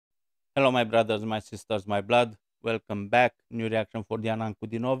Hello, my brothers, my sisters, my blood. Welcome back. New reaction for Diana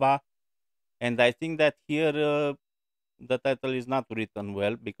Ankudinova. And I think that here the title is not written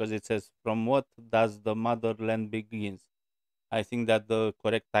well because it says, "From what does the motherland begins?" I think that the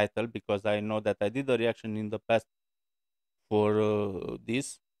correct title, because I know that I did a reaction in the past for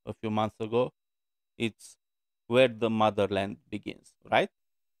this a few months ago. It's "Where the Motherland Begins," right?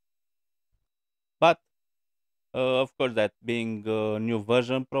 But of course, that being a new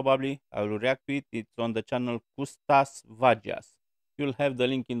version, probably I will react to it. It's on the channel Kustas Vagias. You'll have the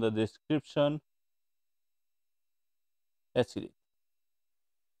link in the description. Let's see it.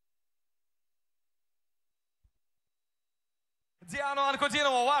 Диану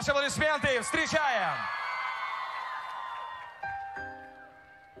Анкудинову, ваши аплодисменты, встречаем!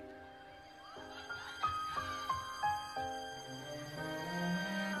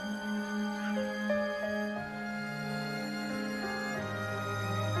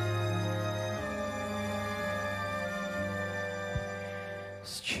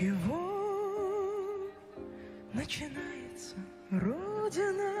 С чего начинается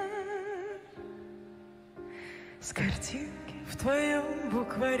Родина? С картинки в твоем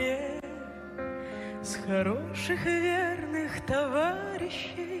букваре, с хороших и верных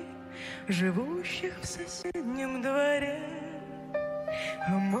товарищей, живущих в соседнем дворе.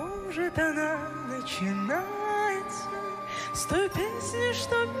 А может, она начинается с той песни,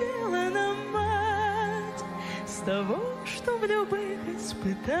 что пела нам мать, с того, что в любых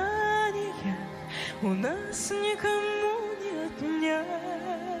испытаниях у нас никому не отнять.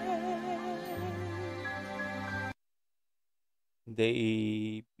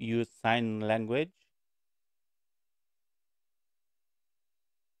 They use sign language.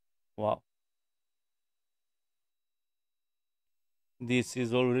 Wow. This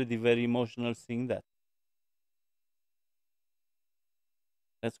is already very emotional seeing that.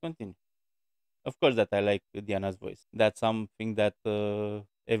 Let's continue. Of course that I like Diana's voice. That's something that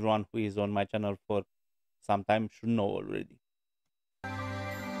everyone who is on my channel for some time should know already.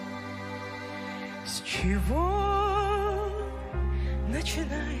 С чего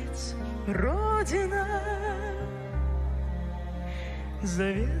начинается Родина?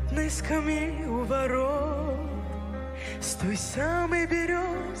 Заветной скамьи у ворот, с той самой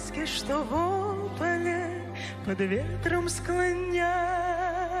березки, что в ополе под ветром склоняясь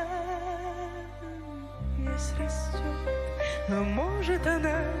растет. А может,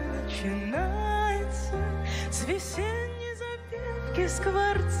 она начинается с весенней запевки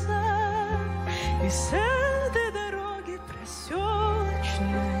скворца и с этой дороги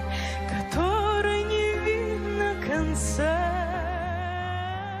проселочной, которой не видно конца.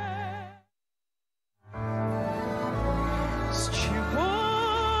 С чего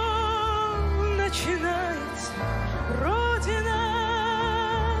начинается Родина?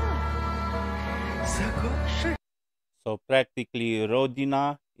 Закошек. So practically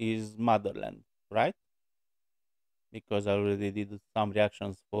Rodina is motherland, right? Because I already did some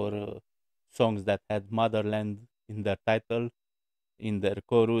reactions for songs that had motherland in their title, in their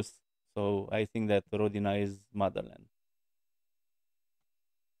chorus. So I think that Rodina is motherland.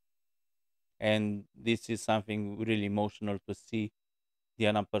 And this is something really emotional to see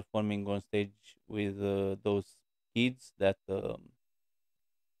Diana performing on stage with those kids that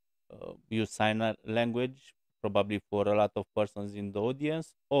use sign language, probably for a lot of persons in the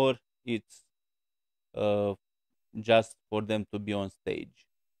audience, or it's uh, just for them to be on stage.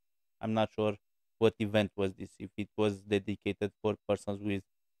 I'm not sure what event was this, if it was dedicated for persons with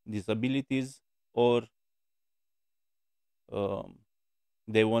disabilities, or um,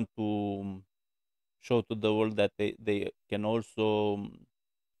 they want to show to the world that they can also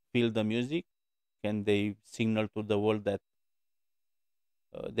feel the music. Can they signal to the world that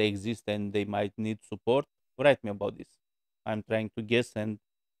they exist and they might need support? Write me about this. I'm trying to guess, and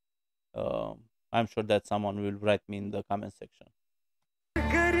I'm sure that someone will write me in the comment section.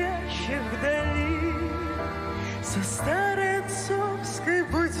 Горящих вдали со старой отцовской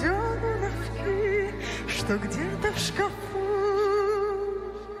буденовки, что где-то в шкафу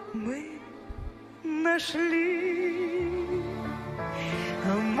мы нашли.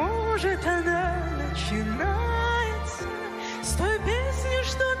 А может, она начинается с той песни,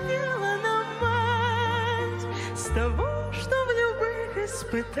 что пела нам мать, с того, что в любых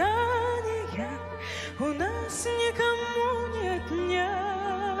испытаниях у нас никому не отнять.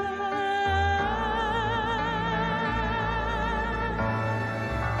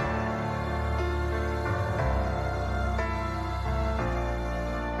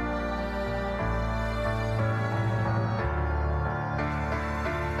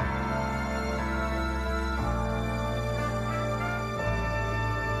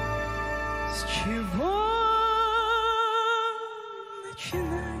 С чего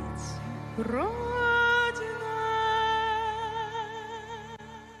начинается Родина?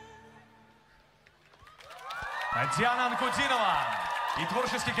 Диана Анкудинова и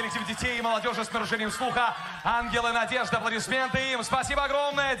творческий коллектив детей и молодежи с нарушением слуха «Ангелы надежды». Аплодисменты им. Спасибо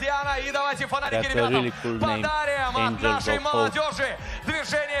огромное, Диана. И давайте фонарики That's a ребятам really cool name. подарим от Angels нашей of Hope. молодежи.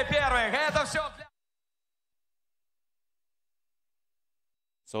 Движение первых. Это все для...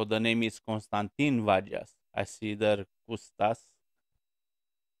 So the name is Constantin Vagias. I see there Custas.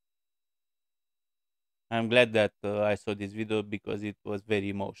 I'm glad that I saw this video because it was very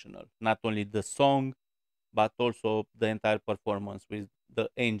emotional. Not only the song, but also the entire performance with the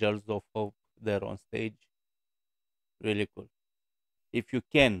Angels of Hope there on stage. Really cool. If you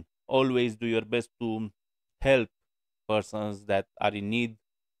can, always do your best to help persons that are in need,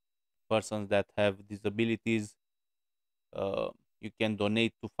 persons that have disabilities. You can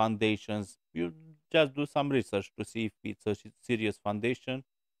donate to foundations. You just do some research to see if it's a serious foundation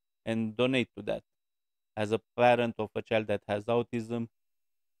and donate to that. As a parent of a child that has autism,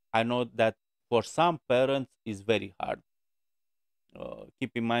 I know that for some parents it's very hard.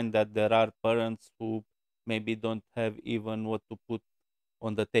 Keep in mind that there are parents who maybe don't have even what to put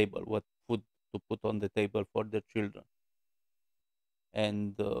on the table, what food to put on the table for their children.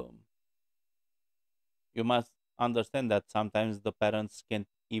 And you must understand that sometimes the parents can't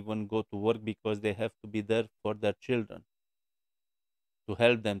even go to work because they have to be there for their children, to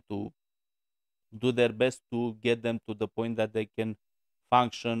help them, to do their best to get them to the point that they can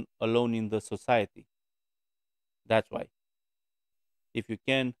function alone in the society. That's why, if you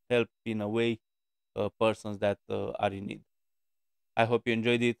can help in a way, persons that are in need. I hope you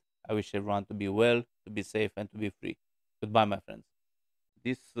enjoyed it. I wish everyone to be well, to be safe, and to be free. Goodbye, my friends.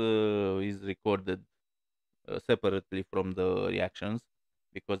 This is recorded separately from the reactions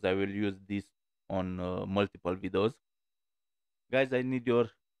because I will use this on multiple videos. Guys, I need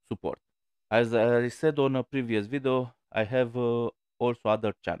your support. As I said on a previous video, I have also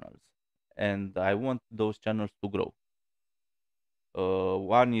other channels and I want those channels to grow.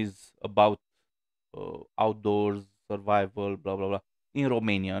 One is about outdoors, survival, blah blah blah, in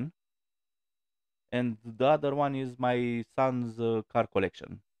Romanian, and the other one is my son's car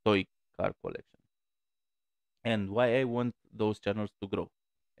collection, toy car collection. And why I want those channels to grow,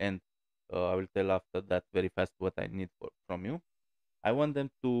 and I will tell after that very fast what I need from you. I want them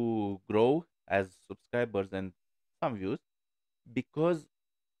to grow as subscribers and some views, because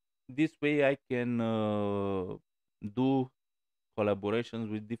this way I can do collaborations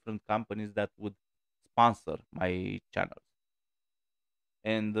with different companies that would sponsor my channels.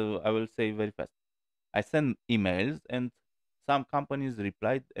 And I will say very fast, I send emails and some companies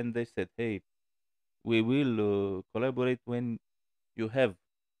replied and they said, hey, we will collaborate when you have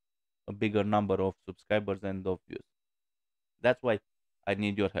a bigger number of subscribers and of views. That's why I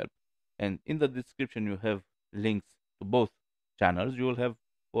need your help. And in the description you have links to both channels. You will have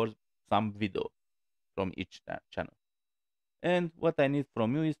for some video from each channel. And what I need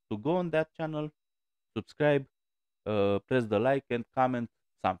from you is to go on that channel, subscribe, press the like and comment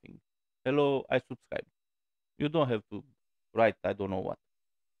something. Hello, I subscribe. You don't have to write I don't know what.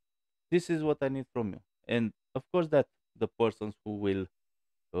 This is what I need from you. And of course that the persons who will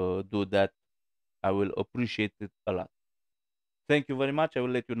do that, I will appreciate it a lot. Thank you very much. I will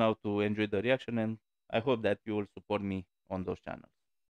let you now to enjoy the reaction, and I hope that you will support me on those channels.